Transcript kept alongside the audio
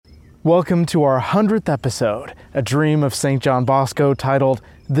Welcome to our 100th episode, a dream of St. John Bosco titled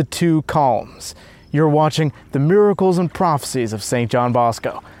The Two Calms. You're watching The Miracles and Prophecies of St. John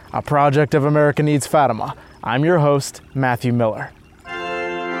Bosco, a project of America Needs Fatima. I'm your host, Matthew Miller.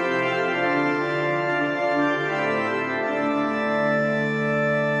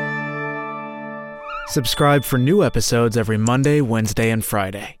 Subscribe for new episodes every Monday, Wednesday, and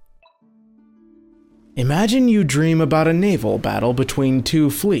Friday. Imagine you dream about a naval battle between two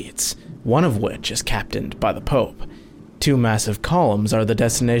fleets, one of which is captained by the Pope. Two massive columns are the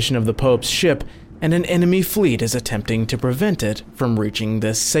destination of the Pope's ship, and an enemy fleet is attempting to prevent it from reaching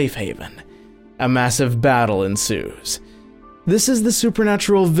this safe haven. A massive battle ensues. This is the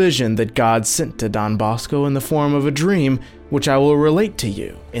supernatural vision that God sent to Don Bosco in the form of a dream, which I will relate to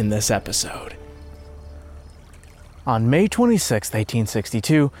you in this episode. On May 26,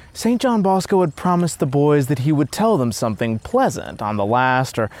 1862, St. John Bosco had promised the boys that he would tell them something pleasant on the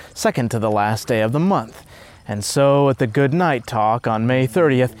last or second to the last day of the month. And so, at the Good Night Talk on May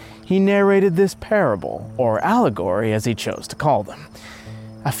 30th, he narrated this parable, or allegory as he chose to call them.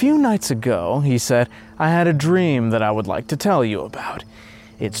 A few nights ago, he said, I had a dream that I would like to tell you about.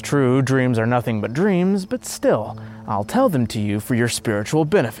 It's true, dreams are nothing but dreams, but still, I'll tell them to you for your spiritual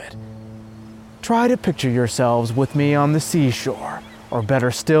benefit. Try to picture yourselves with me on the seashore, or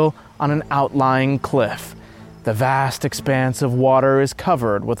better still, on an outlying cliff. The vast expanse of water is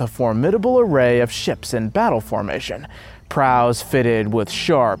covered with a formidable array of ships in battle formation, prows fitted with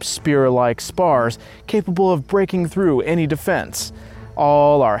sharp, spear-like spars capable of breaking through any defense.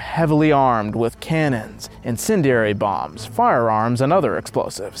 All are heavily armed with cannons, incendiary bombs, firearms, and other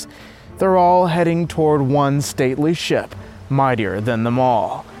explosives. They're all heading toward one stately ship, mightier than them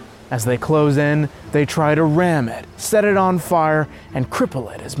all. As they close in, they try to ram it, set it on fire, and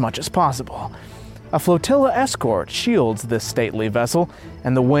cripple it as much as possible. A flotilla escort shields this stately vessel,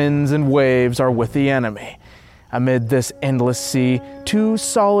 and the winds and waves are with the enemy. Amid this endless sea, two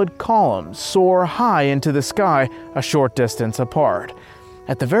solid columns soar high into the sky a short distance apart.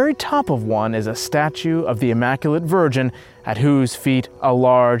 At the very top of one is a statue of the Immaculate Virgin, at whose feet a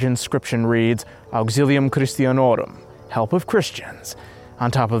large inscription reads, Auxilium Christianorum, Help of Christians. On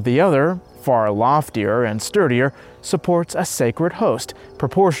top of the other, far loftier and sturdier, supports a sacred host,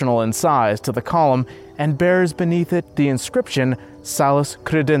 proportional in size to the column, and bears beneath it the inscription Salus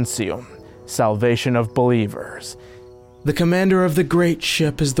Credentium, Salvation of Believers. The commander of the great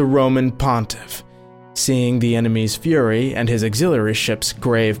ship is the Roman pontiff. Seeing the enemy's fury and his auxiliary ship's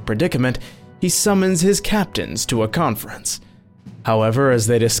grave predicament, he summons his captains to a conference. However, as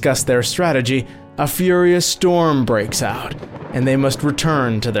they discuss their strategy, a furious storm breaks out, and they must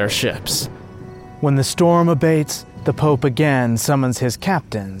return to their ships. When the storm abates, the Pope again summons his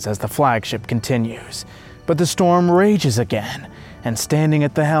captains as the flagship continues. But the storm rages again, and standing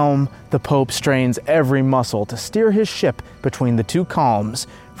at the helm, the Pope strains every muscle to steer his ship between the two calms,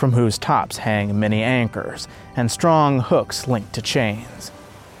 from whose tops hang many anchors, and strong hooks linked to chains.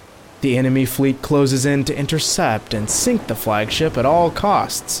 The enemy fleet closes in to intercept and sink the flagship at all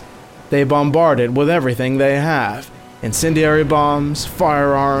costs. They bombard it with everything they have, incendiary bombs,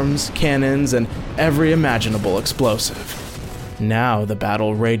 firearms, cannons, and every imaginable explosive. Now the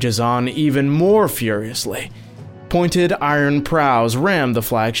battle rages on even more furiously. Pointed iron prows ram the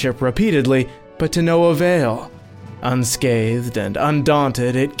flagship repeatedly, but to no avail. Unscathed and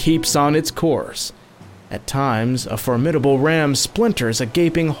undaunted, it keeps on its course. At times, a formidable ram splinters a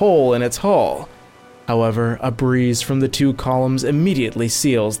gaping hole in its hull. However, a breeze from the two columns immediately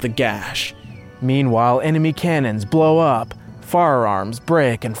seals the gash. Meanwhile, enemy cannons blow up, firearms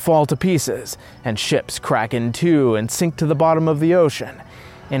break and fall to pieces, and ships crack in two and sink to the bottom of the ocean.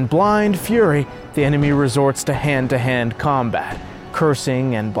 In blind fury, the enemy resorts to hand-to-hand combat,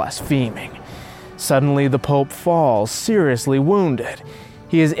 cursing and blaspheming. Suddenly, the Pope falls, seriously wounded.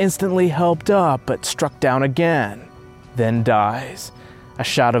 He is instantly helped up, but struck down again, then dies. A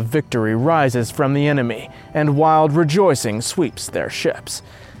shout of victory rises from the enemy, and wild rejoicing sweeps their ships.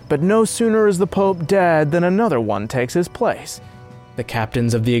 But no sooner is the Pope dead than another one takes his place. The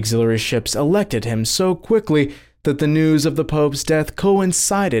captains of the auxiliary ships elected him so quickly that the news of the Pope's death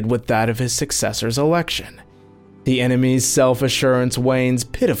coincided with that of his successor's election. The enemy's self-assurance wanes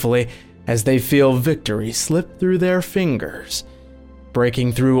pitifully as they feel victory slip through their fingers.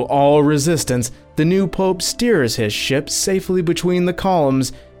 Breaking through all resistance, the new Pope steers his ship safely between the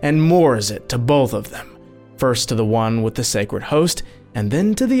columns and moors it to both of them, first to the one with the sacred host, and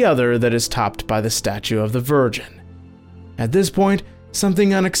then to the other that is topped by the statue of the Virgin. At this point,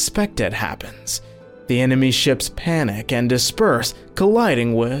 something unexpected happens. The enemy ships panic and disperse,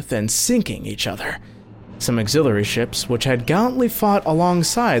 colliding with and sinking each other. Some auxiliary ships, which had gallantly fought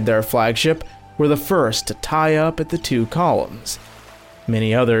alongside their flagship, were the first to tie up at the two columns.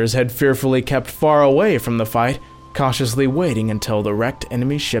 Many others had fearfully kept far away from the fight, cautiously waiting until the wrecked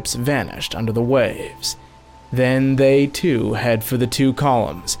enemy ships vanished under the waves. Then they too head for the two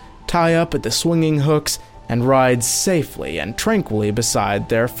columns, tie up at the swinging hooks, and ride safely and tranquilly beside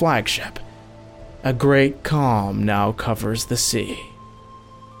their flagship. A great calm now covers the sea.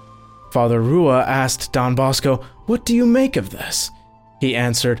 Father Rua asked Don Bosco, "What do you make of this?" He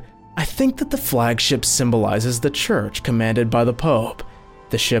answered, "I think that the flagship symbolizes the church commanded by the Pope.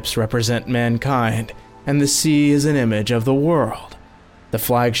 The ships represent mankind, and the sea is an image of the world. The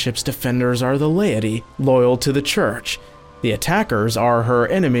flagship's defenders are the laity, loyal to the church. The attackers are her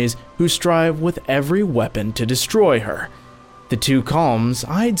enemies, who strive with every weapon to destroy her. The two columns,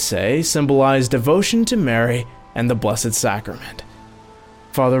 I'd say, symbolize devotion to Mary and the Blessed Sacrament."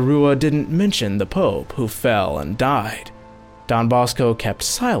 Father Rua didn't mention the Pope, who fell and died. Don Bosco kept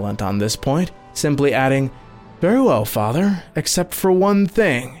silent on this point, simply adding, "Very well, Father, except for one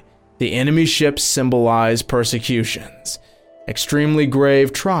thing. The enemy ships symbolize persecutions. Extremely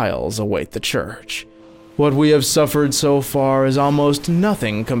grave trials await the church. What we have suffered so far is almost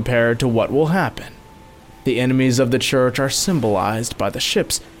nothing compared to what will happen. The enemies of the church are symbolized by the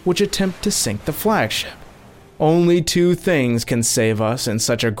ships which attempt to sink the flagship. Only two things can save us in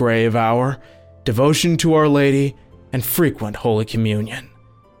such a grave hour: devotion to Our Lady and frequent Holy Communion.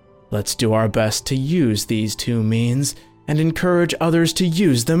 Let's do our best to use these two means and encourage others to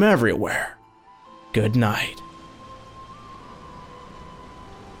use them everywhere. Good night."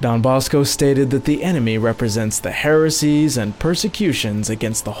 Don Bosco stated that the enemy represents the heresies and persecutions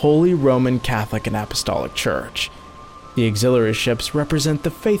against the Holy Roman Catholic and Apostolic Church. The auxiliary ships represent the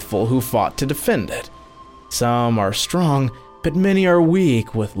faithful who fought to defend it. Some are strong, but many are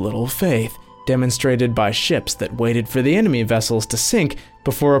weak with little faith, demonstrated by ships that waited for the enemy vessels to sink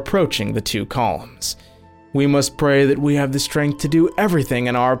before approaching the two columns. We must pray that we have the strength to do everything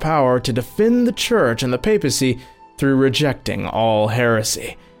in our power to defend the Church and the Papacy through rejecting all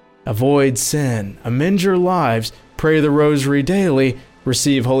heresy. Avoid sin, amend your lives, pray the Rosary daily,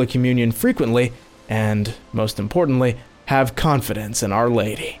 receive Holy Communion frequently, and, most importantly, have confidence in Our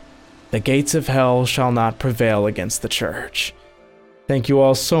Lady. The gates of hell shall not prevail against the Church. Thank you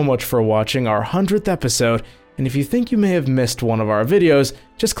all so much for watching our 100th episode, and if you think you may have missed one of our videos,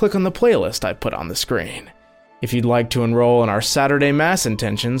 just click on the playlist I put on the screen. If you'd like to enroll in our Saturday Mass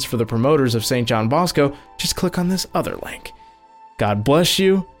intentions for the promoters of St. John Bosco, just click on this other link. God bless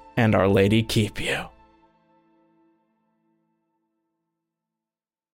you, and Our Lady keep you.